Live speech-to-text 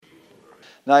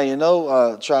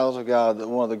Now, child of God, that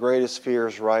one of the greatest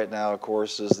fears right now, of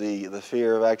course, is the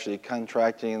fear of actually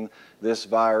contracting this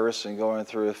virus and going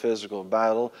through a physical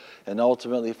battle, and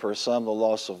ultimately for some, the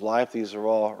loss of life. These are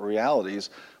all realities.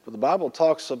 But the Bible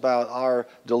talks about our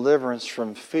deliverance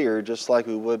from fear, just like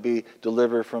we would be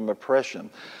delivered from oppression.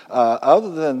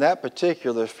 Other than that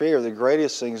particular fear, the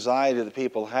greatest anxiety that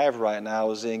people have right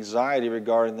now is the anxiety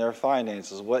regarding their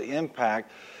finances. What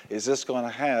impact is this going to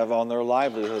have on their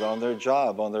livelihood, on their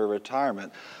job, on their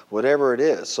retirement, whatever it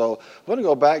is? So I want to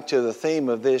go back to the theme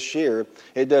of this year.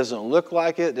 It doesn't look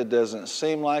like it, it doesn't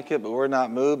seem like it, but we're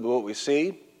not moved by what we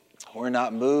see. We're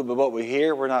not moved by what we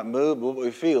hear. We're not moved by what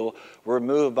we feel. We're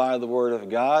moved by the Word of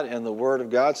God, and the Word of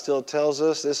God still tells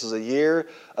us this is a year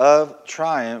of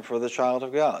triumph for the child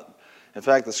of God. In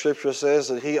fact, the Scripture says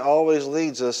that He always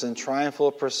leads us in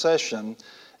triumphal procession,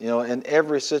 in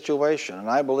every situation. And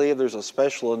I believe there's a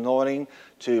special anointing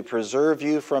to preserve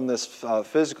you from this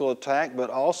physical attack,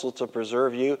 but also to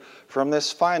preserve you from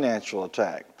this financial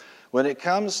attack. When it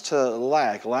comes to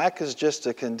lack is just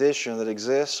a condition that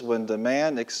exists when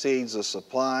demand exceeds the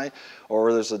supply,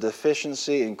 or there's a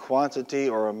deficiency in quantity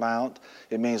or amount.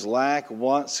 It means lack,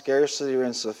 want, scarcity, or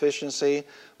insufficiency.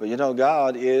 But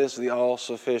God is the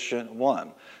all-sufficient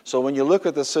one. So when you look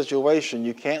at the situation,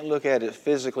 you can't look at it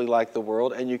physically like the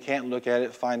world, and you can't look at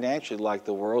it financially like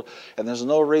the world. And there's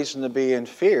no reason to be in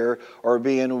fear or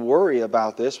be in worry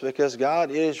about this, because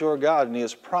God is your God, and He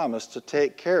has promised to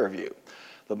take care of you.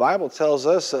 The Bible tells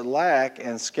us that lack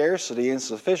and scarcity,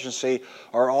 insufficiency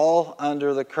are all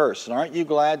under the curse. And aren't you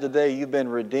glad today you've been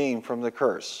redeemed from the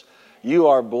curse? You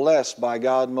are blessed by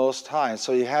God Most High, and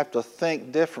so you have to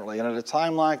think differently. And at a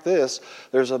time like this,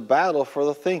 there's a battle for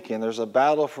the thinking. There's a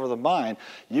battle for the mind.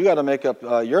 You got to make up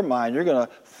your mind. You're going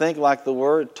to think like the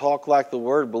Word, talk like the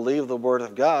Word, believe the Word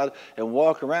of God, and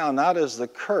walk around not as the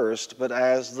cursed, but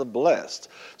as the blessed.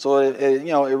 So it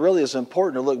really is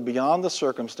important to look beyond the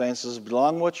circumstances,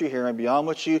 beyond what you hear, and beyond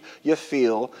what you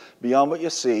feel, beyond what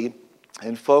you see,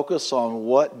 and focus on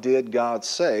what did God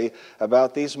say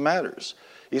about these matters.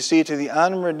 You see, to the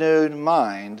unrenewed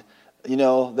mind,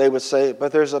 they would say,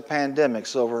 but there's a pandemic,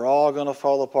 so we're all going to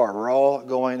fall apart. We're all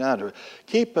going under.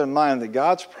 Keep in mind that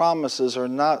God's promises are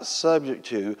not subject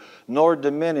to nor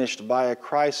diminished by a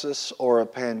crisis or a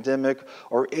pandemic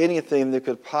or anything that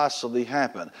could possibly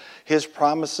happen. His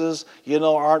promises,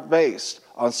 aren't based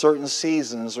on certain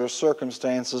seasons or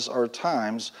circumstances or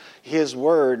times. His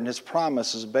word and His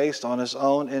promise is based on His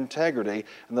own integrity.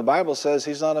 And the Bible says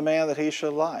He's not a man that He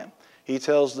should lie. He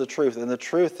tells the truth. And the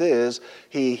truth is,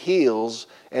 He heals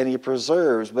and He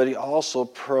preserves, but He also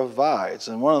provides.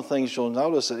 And one of the things you'll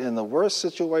notice that in the worst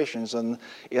situations in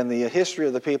the history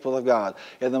of the people of God,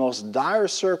 in the most dire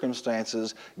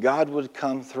circumstances, God would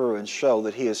come through and show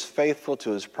that He is faithful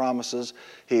to His promises.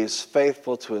 He is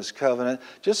faithful to His covenant.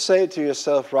 Just say it to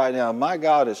yourself right now, my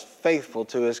God is faithful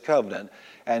to His covenant,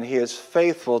 and He is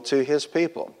faithful to His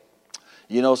people.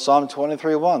 Psalm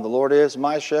 23:1, the Lord is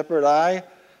my shepherd, I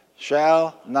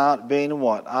shall not be in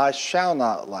want. I shall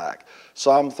not lack.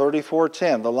 Psalm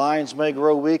 34:10, the lions may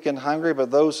grow weak and hungry, but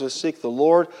those who seek the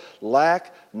Lord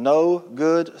lack no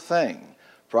good thing.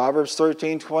 Proverbs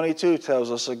 13:22 tells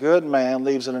us a good man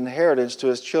leaves an inheritance to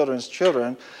his children's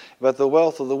children, but the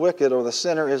wealth of the wicked or the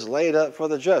sinner is laid up for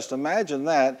the just. Imagine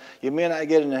that. You may not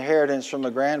get an inheritance from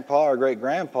a grandpa or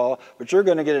great-grandpa, but you're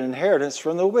going to get an inheritance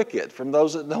from the wicked, from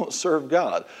those that don't serve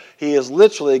God. He is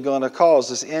literally going to cause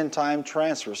this end-time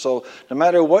transfer. So no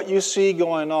matter what you see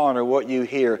going on or what you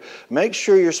hear, make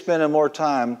sure you're spending more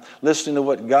time listening to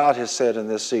what God has said in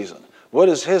this season. What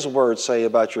does His Word say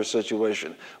about your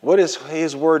situation? What does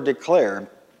His Word declare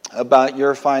about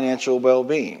your financial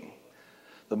well-being?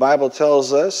 The Bible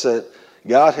tells us that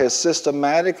God has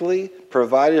systematically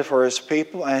provided for His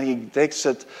people, and He takes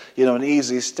it, in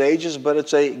easy stages, but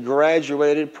it's a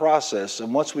graduated process.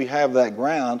 And once we have that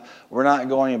ground, we're not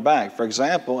going back. For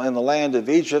example, in the land of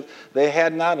Egypt, they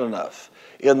had not enough.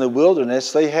 In the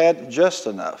wilderness, they had just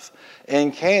enough.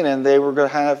 In Canaan, they were going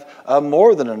to have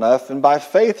more than enough, and by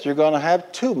faith, you're going to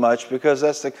have too much, because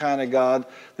that's the kind of God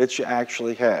that you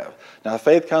actually have. Now,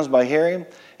 faith comes by hearing,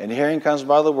 and hearing comes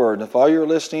by the Word. And if all you're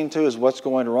listening to is what's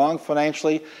going wrong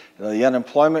financially, the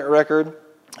unemployment record,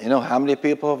 how many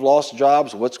people have lost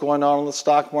jobs, what's going on in the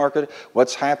stock market,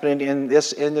 what's happening in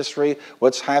this industry,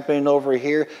 what's happening over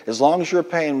here, as long as you're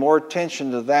paying more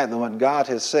attention to that than what God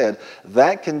has said,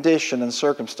 that condition and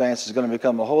circumstance is going to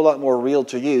become a whole lot more real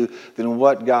to you than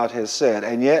what God has said.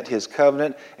 And yet His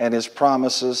covenant and His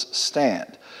promises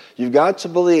stand. You've got to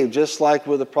believe, just like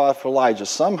with the prophet Elijah,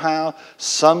 somehow,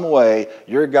 some way,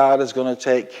 your God is going to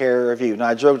take care of you. Now,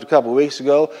 I joked a couple of weeks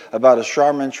ago about a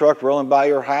Charmin truck rolling by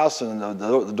your house and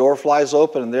the door flies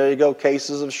open and there you go,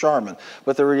 cases of Charmin.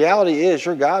 But the reality is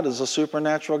your God is a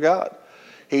supernatural God.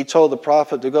 He told the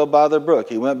prophet to go by the brook.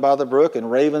 He went by the brook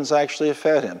and ravens actually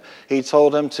fed him. He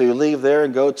told him to leave there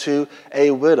and go to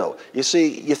a widow. You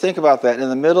see, you think about that. In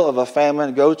the middle of a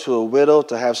famine, go to a widow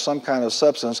to have some kind of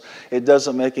substance. It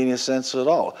doesn't make any sense at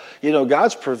all. You know,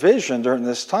 God's provision during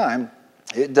this time,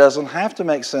 it doesn't have to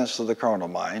make sense to the carnal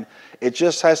mind. It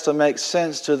just has to make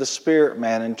sense to the spirit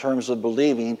man in terms of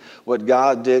believing what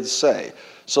God did say.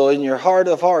 So in your heart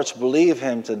of hearts, believe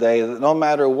him today that no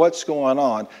matter what's going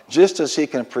on, just as he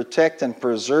can protect and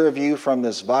preserve you from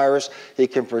this virus, he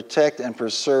can protect and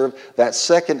preserve that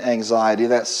second anxiety,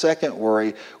 that second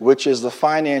worry, which is the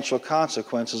financial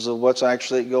consequences of what's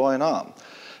actually going on.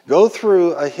 Go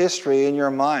through a history in your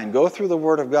mind. Go through the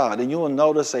Word of God, and you will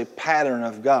notice a pattern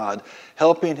of God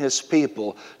helping his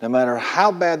people, no matter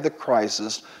how bad the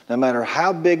crisis, no matter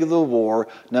how big the war,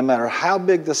 no matter how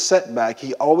big the setback,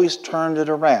 he always turned it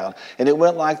around. And it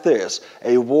went like this: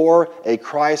 a war, a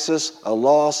crisis, a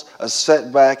loss, a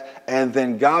setback, and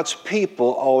then God's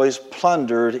people always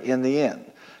plundered in the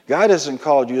end. God hasn't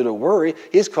called you to worry,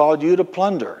 he's called you to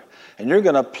plunder. And you're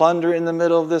going to plunder in the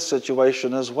middle of this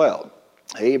situation as well.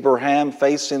 Abraham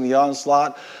facing the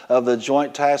onslaught of the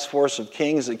joint task force of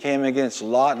kings that came against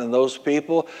Lot and those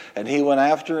people, and he went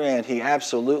after and he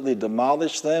absolutely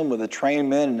demolished them with the trained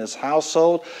men in his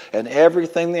household, and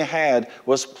everything they had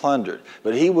was plundered.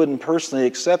 But he wouldn't personally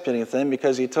accept anything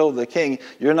because he told the king,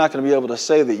 you're not going to be able to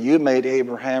say that you made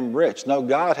Abraham rich. No,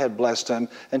 God had blessed him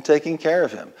and taken care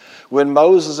of him. When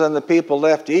Moses and the people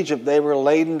left Egypt, they were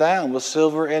laden down with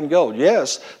silver and gold.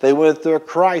 Yes, they went through a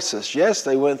crisis. Yes,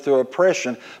 they went through oppression,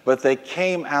 but they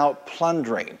came out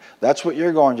plundering. That's what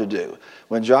you're going to do.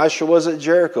 When Joshua was at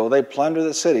Jericho, they plundered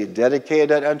the city,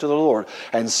 dedicated it unto the Lord,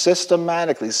 and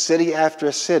systematically, city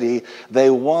after city, they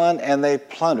won and they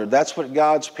plundered. That's what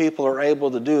God's people are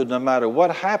able to do no matter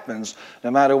what happens,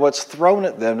 no matter what's thrown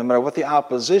at them, no matter what the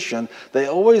opposition. They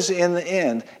always, in the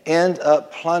end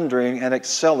up plundering and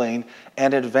excelling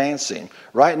and advancing.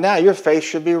 Right now, your faith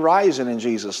should be rising in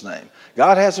Jesus' name.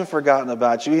 God hasn't forgotten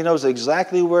about you. He knows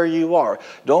exactly where you are.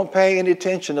 Don't pay any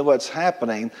attention to what's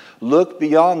happening. Look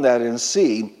beyond that and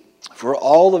see, for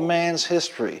all of man's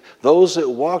history, those that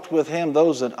walked with him,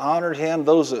 those that honored him,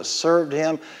 those that served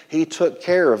him, he took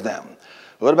care of them.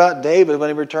 What about David when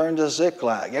he returned to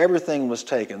Ziklag? Everything was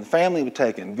taken. The family was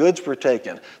taken. Goods were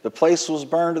taken. The place was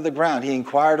burned to the ground. He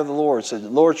inquired of the Lord, said,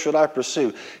 Lord, should I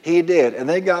pursue? He did. And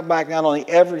they got back not only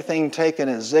everything taken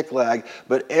at Ziklag,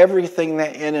 but everything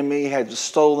that enemy had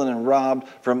stolen and robbed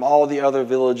from all the other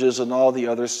villages and all the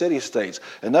other city-states.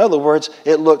 In other words,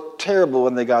 it looked terrible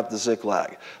when they got to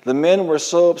Ziklag. The men were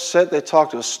so upset they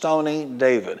talked of stoning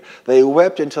David. They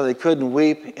wept until they couldn't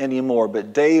weep anymore.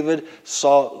 But David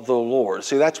sought the Lord.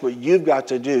 See, that's what you've got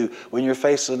to do when you're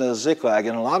facing a Ziklag.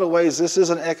 In a lot of ways, this is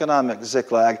an economic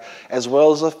Ziklag as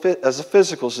well as a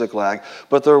physical Ziklag.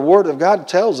 But the Word of God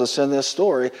tells us in this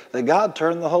story that God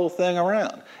turned the whole thing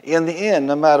around. In the end,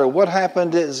 no matter what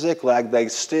happened at Ziklag, they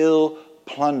still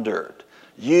plundered.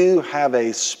 You have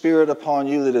a spirit upon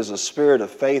you that is a spirit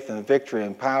of faith and victory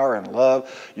and power and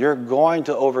love. You're going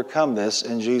to overcome this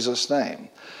in Jesus' name.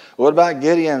 What about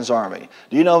Gideon's army?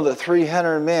 Do you know that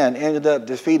 300 men ended up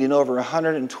defeating over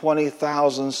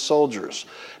 120,000 soldiers?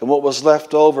 And what was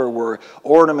left over were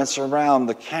ornaments around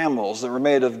the camels that were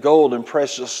made of gold and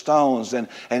precious stones and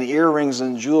earrings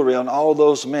and jewelry on all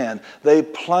those men. They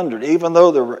plundered. Even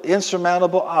though there were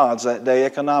insurmountable odds that day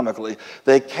economically,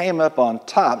 they came up on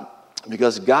top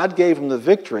because God gave them the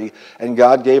victory and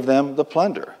God gave them the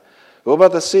plunder. What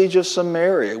about the siege of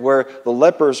Samaria, where the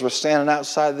lepers were standing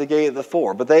outside the gate of the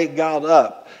fort? But they got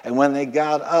up, and when they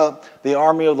got up, the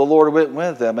army of the Lord went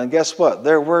with them. And guess what?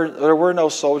 There were no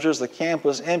soldiers. The camp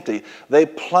was empty. They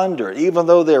plundered. Even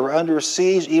though they were under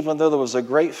siege, even though there was a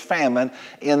great famine,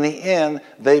 in the end,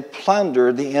 they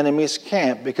plundered the enemy's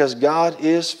camp because God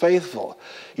is faithful.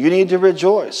 You need to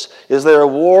rejoice. Is there a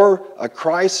war, a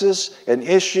crisis, an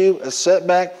issue, a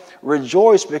setback?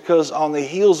 Rejoice, because on the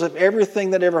heels of everything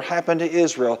that ever happened to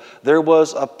Israel, there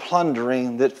was a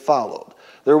plundering that followed.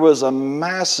 There was a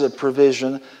massive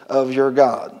provision of your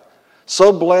God.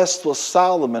 So blessed was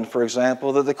Solomon, for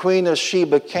example, that the queen of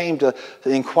Sheba came to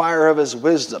inquire of his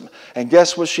wisdom. And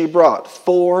guess what she brought?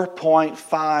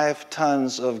 4.5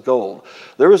 tons of gold.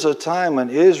 There was a time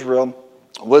when Israel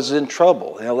was in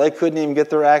trouble. They couldn't even get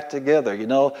their act together.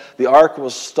 The ark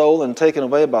was stolen, taken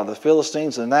away by the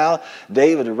Philistines, and now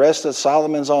David arrested.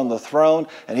 Solomon's on the throne,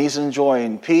 and he's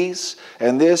enjoying peace.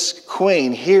 And this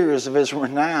queen hears of his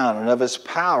renown and of his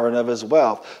power and of his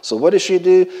wealth. So what does she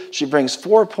do? She brings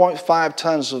 4.5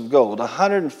 tons of gold,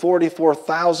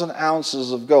 144,000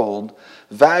 ounces of gold,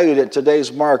 valued at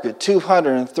today's market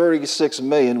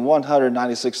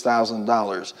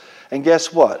 $236,196,000. And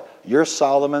guess what? You're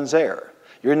Solomon's heir.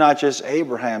 You're not just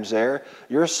Abraham's heir,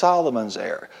 you're Solomon's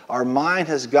heir. Our mind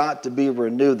has got to be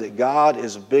renewed that God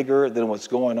is bigger than what's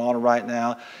going on right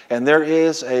now, and there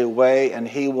is a way, and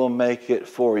He will make it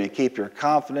for you. Keep your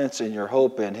confidence and your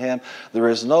hope in Him. There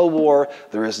is no war,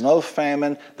 there is no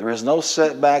famine, there is no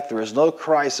setback, there is no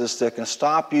crisis that can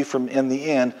stop you from, in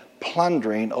the end,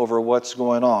 plundering over what's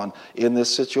going on in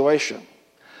this situation.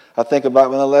 I think about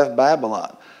when they left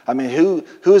Babylon. I mean, who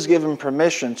is given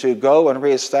permission to go and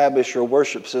reestablish your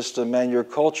worship system and your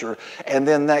culture? And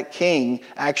then that king,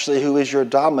 actually, who is your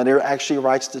dominator, actually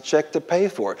writes the check to pay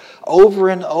for it. Over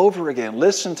and over again.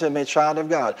 Listen to me, child of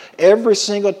God. Every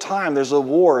single time there's a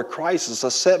war, a crisis, a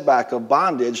setback, a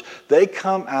bondage, they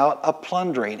come out a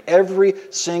plundering. Every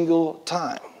single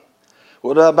time.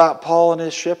 What about Paul and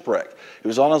his shipwreck? He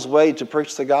was on his way to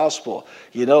preach the gospel,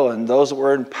 and those that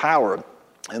were in power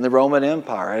in the Roman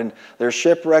Empire, and they're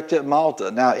shipwrecked at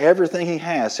Malta. Now everything he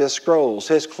has, his scrolls,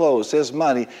 his clothes, his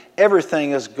money,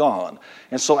 everything is gone.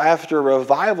 And so after a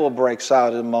revival breaks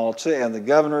out in Malta and the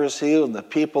governor is healed and the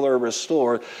people are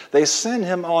restored, they send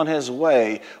him on his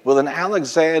way with an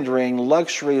Alexandrine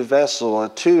luxury vessel, a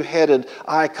two-headed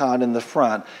icon in the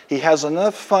front. He has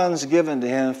enough funds given to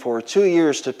him for 2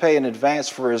 years to pay in advance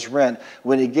for his rent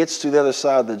when he gets to the other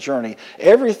side of the journey.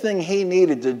 Everything he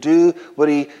needed to do what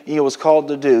he was called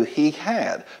to do, he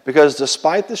had. Because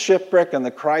despite the shipwreck and the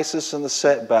crisis and the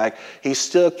setback, he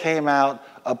still came out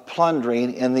a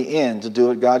plundering in the end to do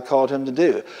what God called him to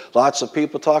do. Lots of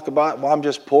people talk about, well, I'm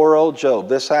just poor old Job.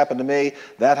 This happened to me,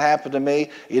 that happened to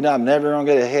me. I'm never going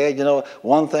to get ahead.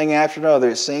 One thing after another,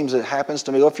 it seems it happens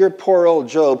to me. Well, if you're poor old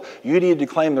Job, you need to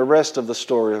claim the rest of the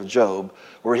story of Job,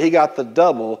 where he got the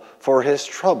double for his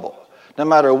trouble. No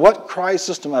matter what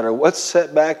crisis, no matter what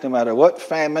setback, no matter what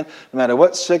famine, no matter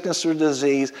what sickness or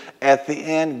disease, at the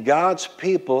end, God's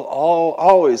people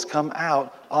always come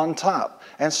out on top.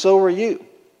 And so are you.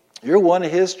 You're one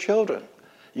of His children.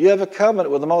 You have a covenant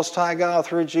with the Most High God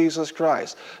through Jesus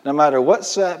Christ. No matter what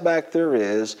setback there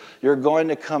is, you're going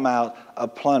to come out a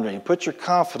plundering. Put your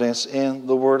confidence in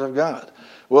the Word of God.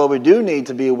 Well, we do need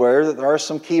to be aware that there are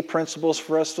some key principles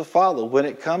for us to follow when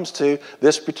it comes to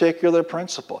this particular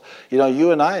principle.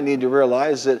 You and I need to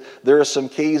realize that there are some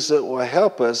keys that will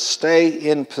help us stay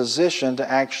in position to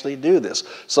actually do this.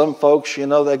 Some folks,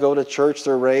 they go to church,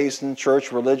 they're raised in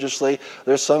church religiously.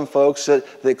 There's some folks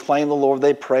that claim the Lord.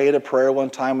 They prayed a prayer one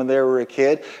time when they were a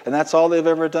kid, and that's all they've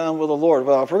ever done with the Lord.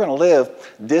 Well, if we're going to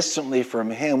live distantly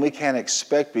from Him, we can't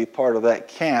expect to be part of that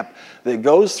camp that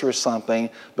goes through something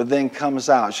but then comes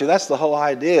out. See, that's the whole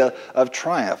idea of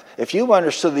triumph. If you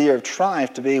understood the year of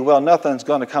triumph to be, well, nothing's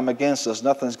going to come against us,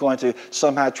 nothing's going to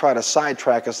somehow try to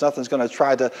sidetrack us, nothing's going to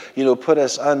try to, put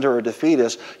us under or defeat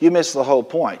us, you miss the whole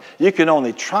point. You can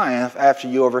only triumph after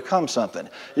you overcome something.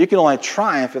 You can only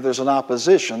triumph if there's an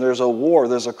opposition, there's a war,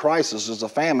 there's a crisis, there's a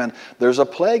famine, there's a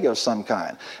plague of some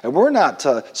kind. And we're not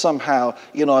somehow,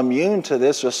 immune to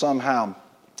this or somehow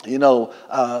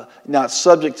not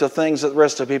subject to things that the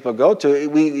rest of people go to.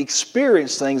 We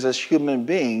experience things as human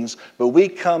beings, but we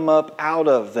come up out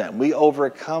of them. We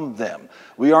overcome them.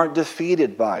 We aren't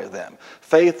defeated by them.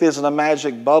 Faith isn't a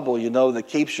magic bubble, that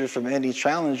keeps you from any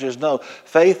challenges. No,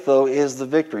 faith, though, is the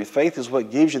victory. Faith is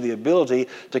what gives you the ability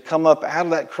to come up out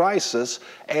of that crisis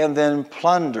and then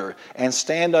plunder and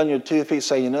stand on your 2 feet,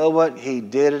 say, you know what? He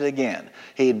did it again.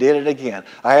 He did it again.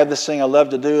 I have this thing I love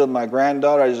to do with my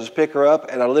granddaughter. I just pick her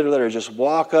up and I literally let her just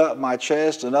walk up my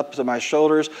chest and up to my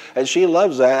shoulders, and she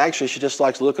loves that. Actually, she just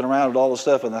likes looking around at all the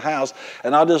stuff in the house,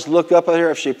 and I'll just look up at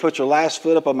her if she puts her last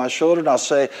foot up on my shoulder, and I'll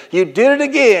say, you did it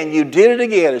again, you did it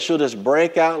again. And she'll just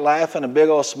break out laughing, a big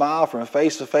old smile from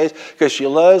face to face, because she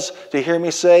loves to hear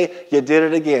me say, you did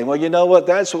it again. Well, you know what?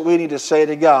 That's what we need to say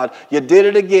to God. You did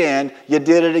it again, you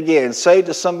did it again. Say it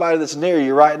to somebody that's near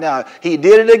you right now. He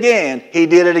did it again, He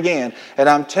did it again. And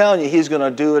I'm telling you, He's going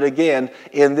to do it again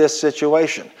in this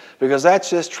situation, because that's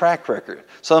His track record.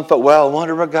 Some folk, well, I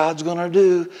wonder what God's going to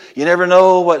do. You never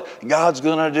know what God's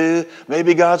going to do.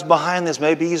 Maybe God's behind this.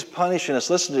 Maybe He's punishing us.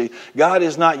 Listen to me. God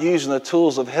is not using the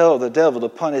tools of hell, the devil, to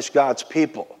punish God's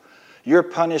people. Your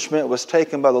punishment was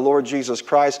taken by the Lord Jesus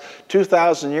Christ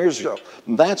 2,000 years ago.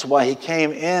 That's why he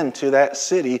came into that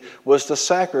city, was to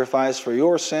sacrifice for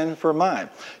your sin, for mine.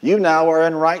 You now are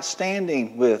in right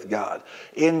standing with God.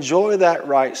 Enjoy that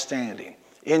right standing.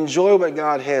 Enjoy what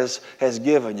God has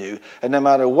given you. And no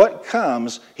matter what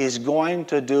comes, he's going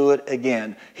to do it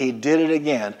again. He did it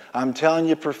again. I'm telling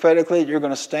you prophetically, you're going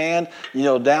to stand,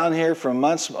 down here for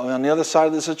months on the other side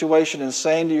of the situation and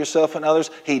saying to yourself and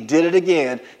others, he did it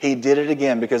again. He did it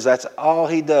again, because that's all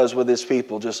he does with his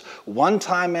people. Just one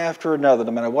time after another,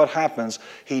 no matter what happens,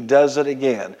 he does it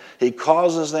again. He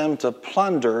causes them to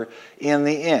plunder in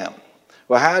the end.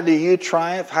 Well, how do you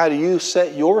triumph? How do you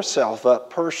set yourself up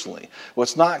personally? Well,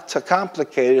 it's not too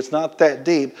complicated. It's not that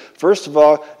deep. First of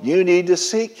all, you need to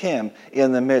seek him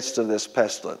in the midst of this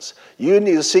pestilence. You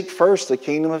need to seek first the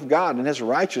kingdom of God and his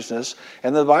righteousness.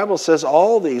 And the Bible says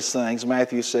all these things,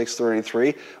 Matthew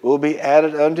 6:33, will be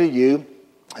added unto you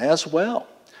as well.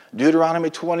 Deuteronomy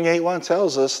 28:1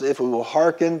 tells us that if we will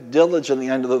hearken diligently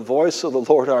unto the voice of the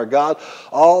Lord our God,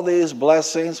 all these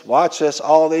blessings, watch this,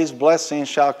 all these blessings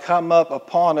shall come up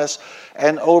upon us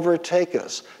and overtake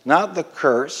us. Not the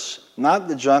curse, not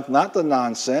the junk, not the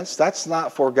nonsense. That's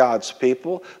not for God's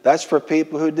people. That's for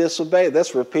people who disobey. That's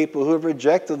for people who have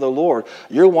rejected the Lord.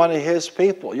 You're one of his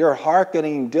people. You're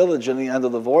hearkening diligently unto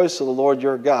the voice of the Lord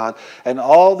your God. And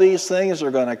all these things are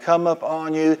going to come up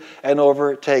on you and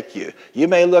overtake you. You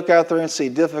may look out there and see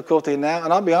difficulty now.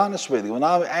 And I'll be honest with you. When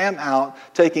I am out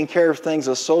taking care of things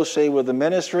associated with the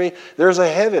ministry, there's a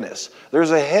heaviness.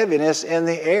 There's a heaviness in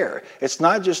the air. It's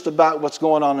not just about what's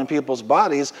going on in people's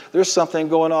bodies. There's something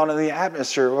going on in the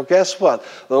atmosphere. Well, guess what?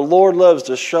 The Lord loves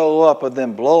to show up and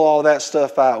then blow all that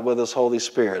stuff out with his Holy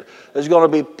Spirit. There's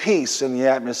going to be peace in the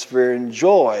atmosphere and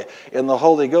joy in the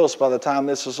Holy Ghost by the time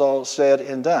this is all said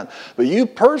and done. But you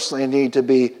personally need to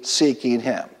be seeking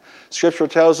him. Scripture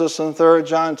tells us in 3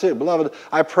 John 2, Beloved,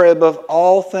 I pray above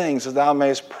all things that thou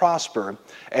mayest prosper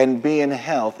and be in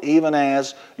health, even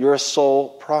as your soul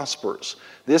prospers.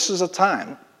 This is a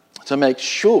time to make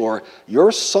sure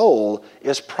your soul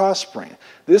is prospering.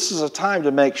 This is a time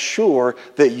to make sure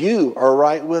that you are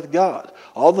right with God.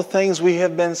 All the things we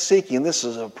have been seeking, this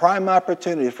is a prime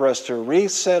opportunity for us to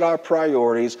reset our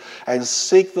priorities and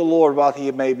seek the Lord while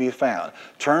he may be found.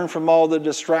 Turn from all the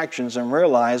distractions and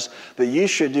realize that you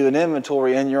should do an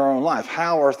inventory in your own life.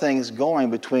 How are things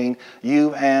going between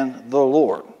you and the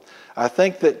Lord? I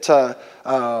think that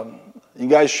you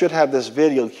guys should have this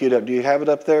video queued up. Do you have it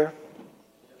up there?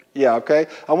 Yeah, okay.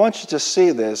 I want you to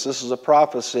see this. This is a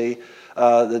prophecy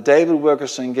that David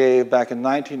Wilkerson gave back in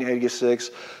 1986.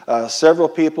 Several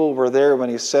people were there when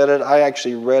he said it. I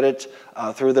actually read it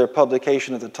through their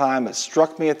publication at the time. It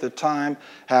struck me at the time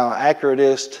how accurate it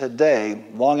is today,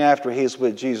 long after he's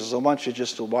with Jesus. I want you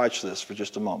just to watch this for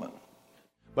just a moment.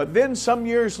 But then some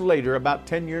years later, about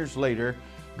 10 years later,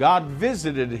 God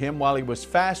visited him while he was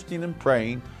fasting and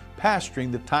praying, pastoring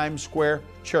the Times Square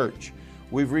Church.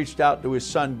 We've reached out to his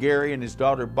son Gary and his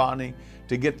daughter Bonnie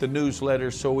to get the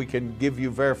newsletter so we can give you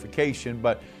verification,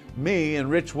 but me and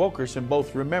Rich Wilkerson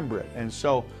both remember it. And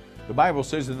so the Bible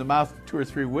says, in the mouth of 2 or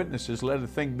 3 witnesses, let a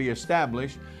thing be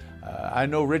established. I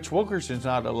know Rich Wilkerson's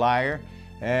not a liar,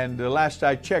 and the last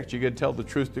I checked, you could tell the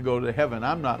truth to go to heaven.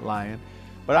 I'm not lying.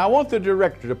 But I want the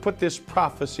director to put this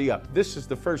prophecy up. This is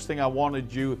the first thing I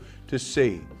wanted you to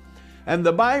see. And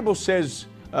the Bible says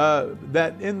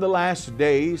that in the last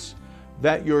days,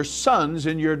 that your sons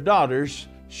and your daughters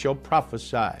shall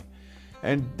prophesy.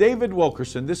 And David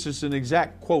Wilkerson, this is an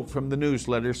exact quote from the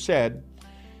newsletter, said,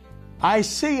 I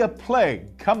see a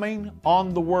plague coming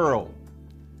on the world.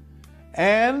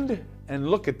 And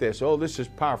look at this. Oh, this is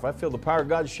powerful. I feel the power of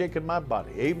God shaking my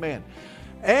body. Amen.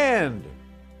 And,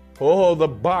 the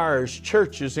bars,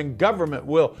 churches, and government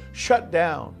will shut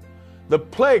down. The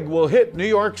plague will hit New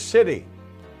York City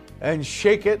and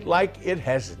shake it like it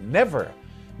has never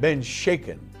been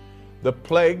shaken. The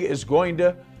plague is going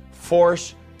to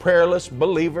force prayerless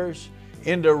believers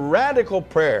into radical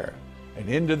prayer and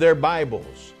into their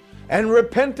Bibles. And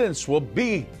repentance will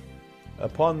be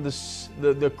upon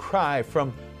the cry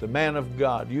from the man of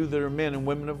God, you that are men and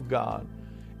women of God,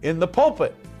 in the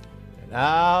pulpit. And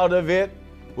out of it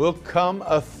will come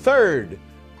a third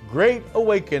great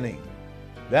awakening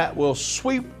that will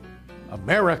sweep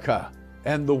America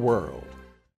and the world.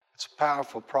 It's a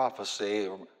powerful prophecy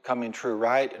coming true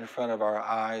right in front of our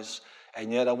eyes.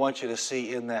 And yet I want you to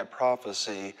see in that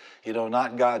prophecy,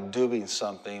 not God doing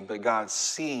something, but God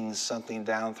seeing something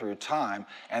down through time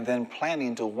and then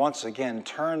planning to once again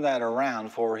turn that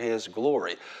around for His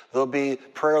glory. There'll be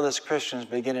prayerless Christians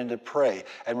beginning to pray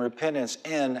and repentance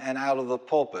in and out of the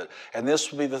pulpit. And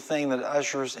this will be the thing that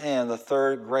ushers in the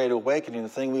third great awakening, the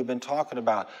thing we've been talking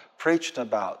about, preaching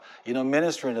about,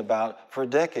 ministering about for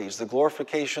decades, the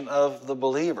glorification of the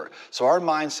believer. So our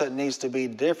mindset needs to be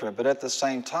different, but at the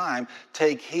same time,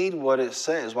 take heed what it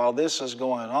says while this is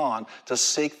going on, to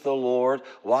seek the Lord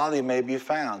while He may be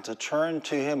found, to turn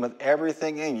to Him with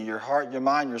everything in you, your heart, your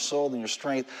mind, your soul, and your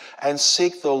strength, and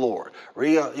seek the Lord.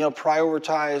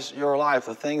 Prioritize your life,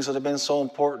 the things that have been so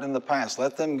important in the past.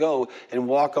 Let them go and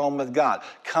walk on with God.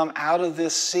 Come out of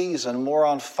this season more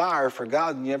on fire for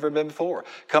God than you ever been before.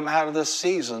 Come out of this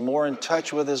season more in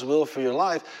touch with His will for your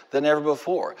life than ever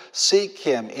before. Seek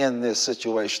Him in this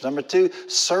situation. Number 2,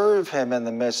 serve Him in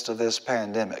the midst of this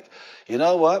pandemic. You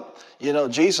know what?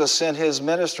 Jesus sent His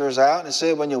ministers out and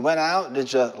said, when you went out,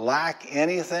 did you lack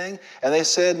anything? And they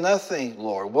said, nothing,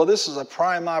 Lord. Well, this is a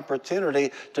prime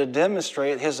opportunity to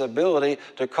demonstrate His ability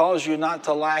to cause you not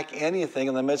to lack anything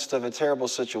in the midst of a terrible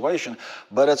situation.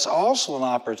 But it's also an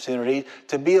opportunity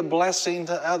to be a blessing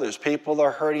to others. People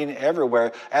are hurting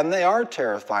everywhere, and they are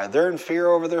terrified. They're in fear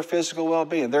over their physical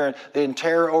well-being. They're in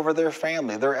terror over their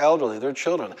family, their elderly, their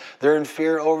children. They're in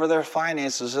fear over their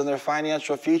finances and their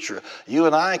financial future. You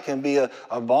and I can be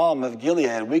a balm of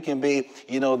Gilead. We can be,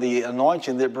 the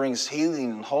anointing that brings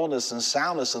healing and wholeness and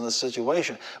soundness in the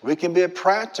situation. We can be a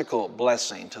practical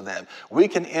blessing to them. We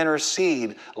can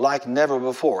intercede like never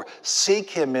before. Seek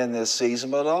Him in this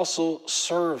season, but also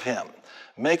serve Him.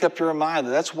 Make up your mind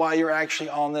that that's why you're actually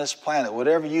on this planet.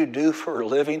 Whatever you do for a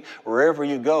living, wherever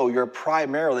you go, you're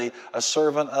primarily a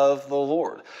servant of the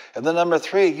Lord. And then number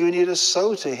 3, you need to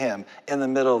sow to Him in the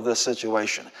middle of this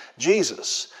situation.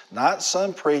 Jesus, not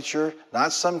some preacher,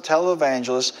 not some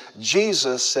televangelist.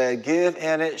 Jesus said, give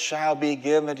and it shall be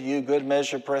given to you, good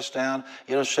measure pressed down,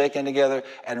 shaken together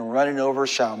and running over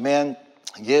shall men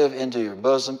give into your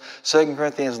bosom. 2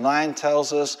 Corinthians 9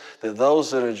 tells us that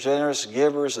those that are generous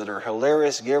givers, that are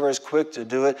hilarious givers, quick to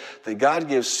do it, that God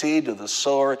gives seed to the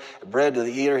sower, bread to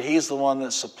the eater. He's the one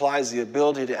that supplies the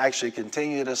ability to actually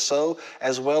continue to sow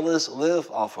as well as live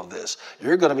off of this.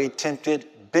 You're going to be tempted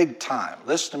big time.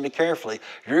 Listen to me carefully.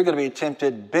 You're going to be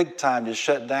tempted big time to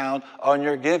shut down on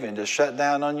your giving, to shut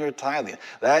down on your tithing.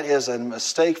 That is a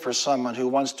mistake for someone who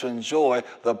wants to enjoy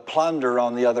the plunder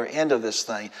on the other end of this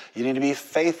thing. You need to be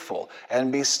faithful and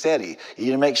be steady. You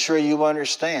need to make sure you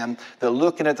understand that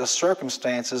looking at the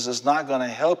circumstances is not going to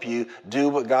help you do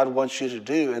what God wants you to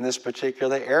do in this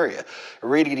particular area.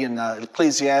 Reading in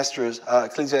Ecclesiastes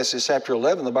chapter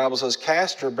 11, the Bible says,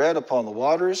 cast your bread upon the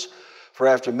waters, for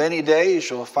after many days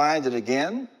you'll find it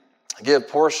again. Give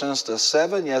portions to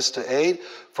 7, yes to 8,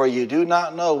 for you do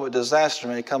not know what disaster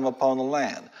may come upon the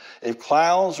land. If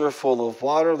clouds are full of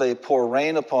water, they pour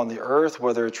rain upon the earth.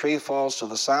 Whether a tree falls to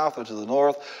the south or to the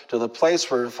north, to the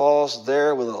place where it falls,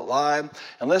 there will it lie.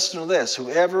 And listen to this,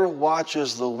 whoever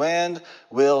watches the wind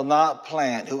will not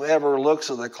plant. Whoever looks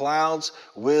at the clouds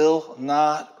will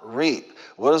not reap.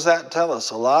 What does that tell us?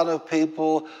 A lot of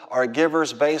people are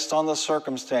givers based on the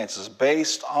circumstances,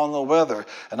 based on the weather.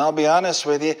 And I'll be honest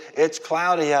with you, it's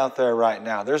cloudy out there right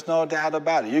now. There's no doubt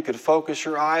about it. You could focus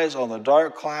your eyes on the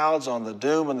dark clouds, on the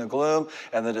doom and the gloom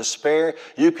and the despair.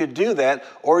 You could do that,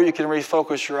 or you can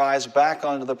refocus your eyes back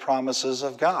onto the promises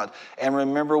of God and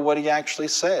remember what He actually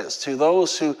says. To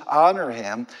those who honor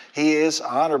Him, He is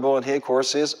honorable, and He, of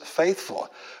course, is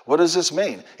faithful. What does this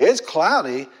mean? It's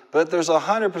cloudy, but there's a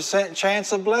 100%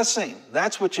 chance of blessing.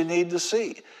 That's what you need to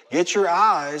see. Get your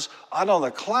eyes not on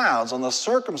the clouds, on the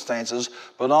circumstances,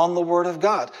 but on the Word of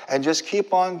God. And just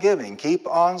keep on giving, keep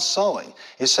on sowing.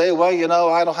 You say, well,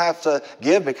 I don't have to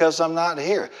give because I'm not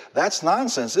here. That's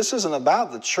nonsense. This isn't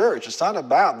about the church. It's not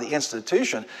about the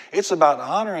institution. It's about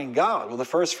honoring God with the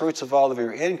first fruits of all of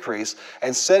your increase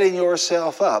and setting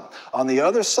yourself up on the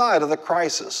other side of the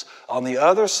crisis, on the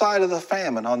other side of the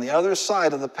famine, on the other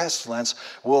side of the pestilence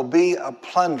will be a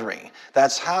plundering.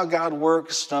 That's how God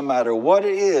works no matter what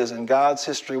it is in God's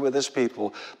history with His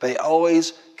people. They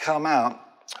always come out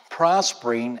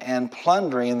prospering and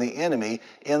plundering the enemy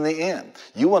in the end.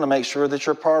 You want to make sure that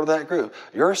you're part of that group.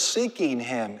 You're seeking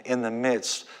Him in the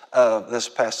midst of this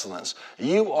pestilence.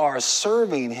 You are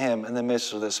serving Him in the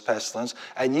midst of this pestilence,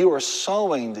 and you are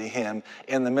sowing to Him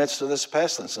in the midst of this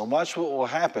pestilence. And watch what will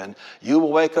happen. You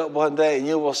will wake up one day and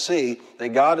you will see that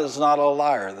God is not a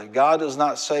liar, that God does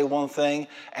not say one thing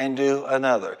and do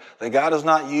another, that God is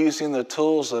not using the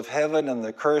tools of heaven and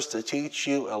the curse to teach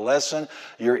you a lesson.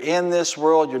 You're in this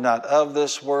world, you're not of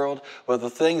this world, but the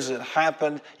things that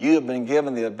happened, you have been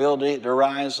given the ability to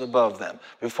rise above them.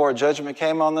 Before judgment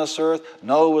came on this earth,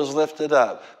 Noah was lifted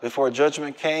up. Before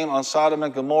judgment came on Sodom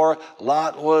and Gomorrah,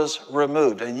 Lot was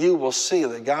removed. And you will see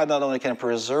that God not only can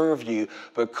preserve you,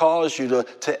 but cause you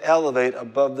to elevate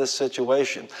above this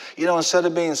situation. You know, instead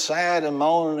of being sad and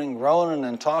moaning and groaning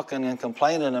and talking and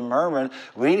complaining and murmuring,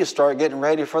 we need to start getting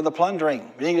ready for the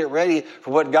plundering. We need to get ready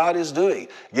for what God is doing.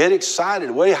 Get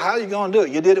excited. Wait, how are you going to do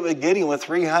it? You did it with Gideon with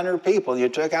 300 people. You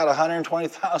took out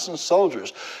 120,000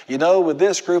 soldiers. You know, with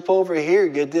this group over here,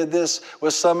 you did this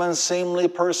with some unseemly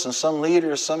person, some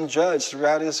leader, some judge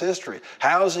throughout his history.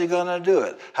 How is he going to do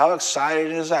it? How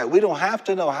exciting is that? We don't have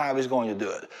to know how he's going to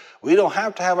do it. We don't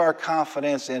have to have our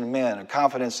confidence in men, or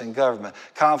confidence in government,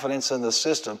 confidence in the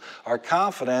system. Our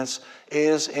confidence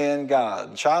is in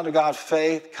God. Child of God,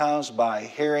 faith comes by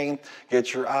hearing.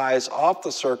 Get your eyes off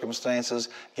the circumstances.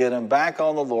 Get them back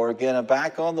on the Lord. Get them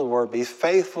back on the Word. Be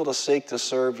faithful to seek, to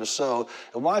serve, to sow.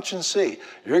 And watch and see.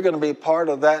 You're going to be part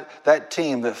of that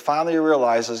team that finally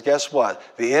realizes, guess what?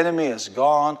 The enemy is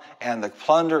gone and the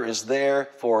plunder is there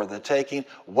for the taking.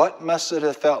 What must it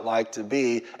have felt like to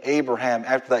be Abraham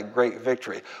after that great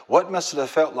victory? What must it have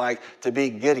felt like to be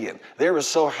Gideon? They were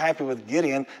so happy with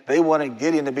Gideon, they wanted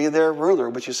Gideon to be their ruler,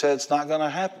 but you said it's not going to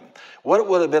happen. What it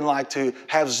would have been like to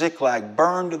have Ziklag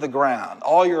burned to the ground,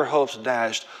 all your hopes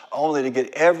dashed, only to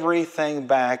get everything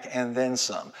back and then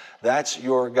some. That's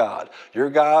your God. Your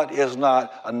God is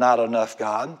not a not enough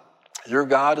God. Your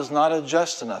God is not a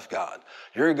just enough God.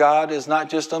 Your God is not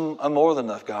just a more than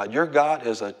enough God. Your God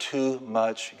is a too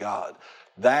much God.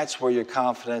 That's where your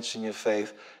confidence and your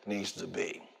faith needs to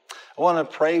be. I want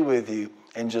to pray with you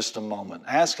in just a moment,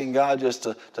 asking God just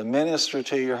to minister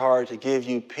to your heart, to give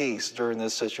you peace during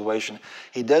this situation.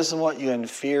 He doesn't want you in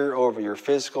fear over your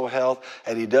physical health,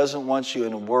 and He doesn't want you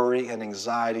in worry and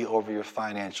anxiety over your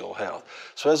financial health.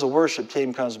 So as the worship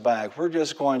team comes back, we're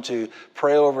just going to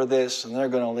pray over this, and they're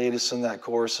going to lead us in that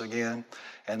chorus again,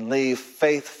 and leave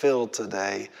faith-filled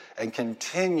today, and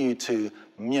continue to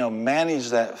manage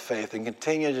that faith and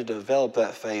continue to develop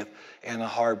that faith in a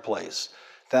hard place.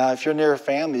 Now, if you're near a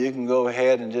family, you can go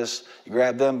ahead and just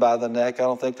grab them by the neck. I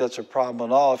don't think that's a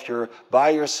problem at all. If you're by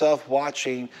yourself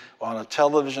watching on a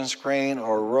television screen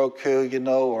or Roku,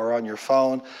 or on your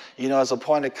phone, as a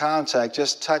point of contact,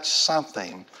 just touch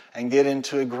something and get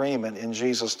into agreement in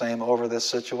Jesus' name over this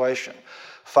situation.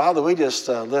 Father, we just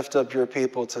lift up your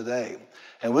people today.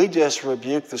 And we just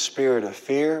rebuke the spirit of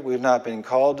fear. We've not been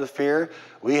called to fear.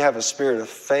 We have a spirit of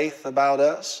faith about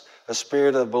us, a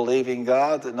spirit of believing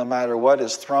God that no matter what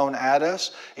is thrown at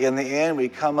us, in the end we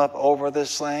come up over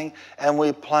this thing and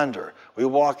we plunder. We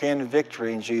walk in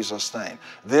victory in Jesus' name.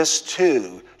 This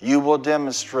too, you will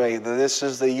demonstrate that this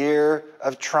is the year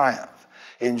of triumph.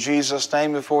 In Jesus'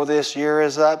 name, before this year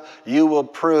is up, you will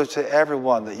prove to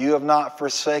everyone that you have not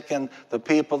forsaken the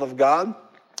people of God,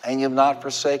 and you've not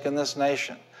forsaken this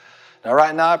nation. Now,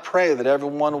 right now, I pray that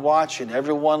everyone watching,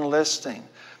 everyone listening,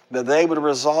 that they would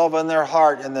resolve in their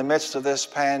heart in the midst of this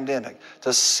pandemic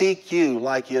to seek you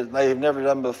like they've never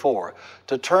done before,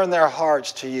 to turn their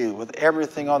hearts to you with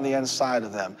everything on the inside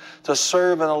of them, to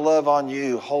serve and to love on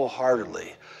you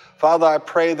wholeheartedly. Father, I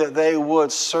pray that they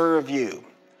would serve you.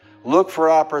 Look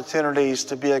for opportunities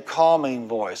to be a calming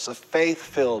voice, a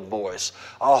faith-filled voice,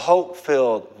 a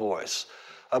hope-filled voice,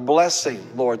 a blessing,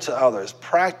 Lord, to others,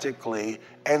 practically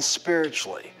and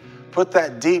spiritually. Put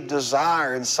that deep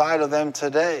desire inside of them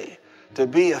today to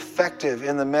be effective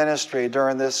in the ministry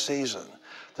during this season,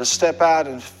 to step out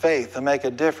in faith and make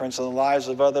a difference in the lives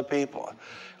of other people.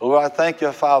 Lord, I thank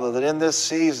you, Father, that in this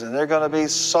season they're going to be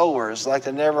sowers like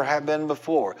they never have been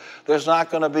before. There's not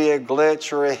going to be a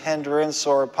glitch or a hindrance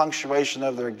or a punctuation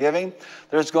of their giving.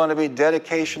 There's going to be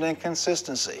dedication and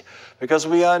consistency, because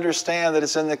we understand that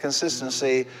it's in the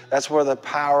consistency that's where the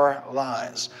power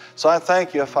lies. So I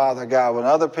thank you, Father God, when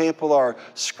other people are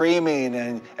screaming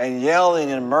and yelling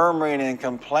and murmuring and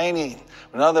complaining,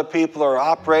 when other people are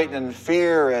operating in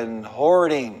fear and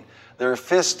hoarding, their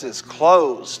fist is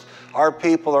closed. Our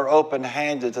people are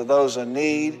open-handed to those in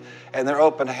need, and they're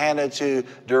open-handed to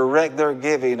direct their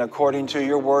giving according to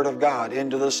your word of God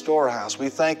into the storehouse. We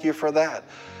thank you for that.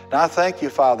 And I thank you,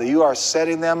 Father, you are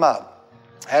setting them up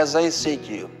as they seek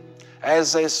you,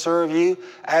 as they serve you,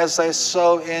 as they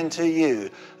sow into you.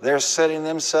 They're setting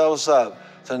themselves up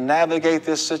to navigate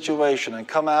this situation and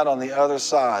come out on the other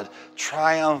side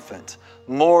triumphant,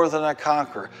 more than a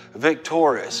conqueror,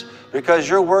 victorious. Because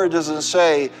your word doesn't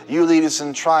say you lead us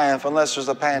in triumph unless there's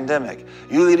a pandemic.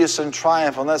 You lead us in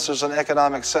triumph unless there's an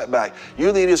economic setback.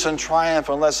 You lead us in triumph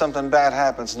unless something bad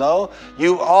happens. No,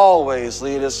 you always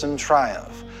lead us in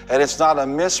triumph. And it's not a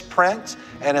misprint,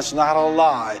 and it's not a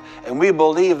lie. And we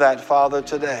believe that, Father,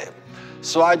 today.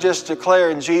 So I just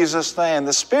declare in Jesus' name,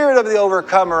 the spirit of the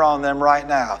overcomer on them right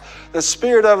now, the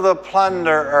spirit of the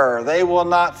plunderer. They will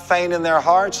not faint in their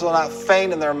hearts, they'll not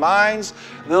faint in their minds.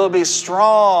 They'll be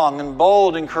strong and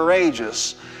bold and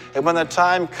courageous. And when the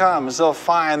time comes, they'll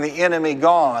find the enemy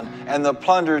gone and the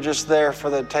plunder just there for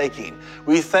the taking.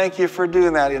 We thank you for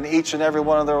doing that in each and every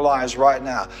one of their lives right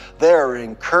now. They're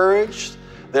encouraged,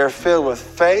 they're filled with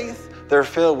faith, they're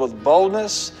filled with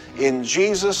boldness. In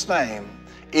Jesus' name,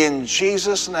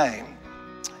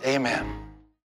 amen.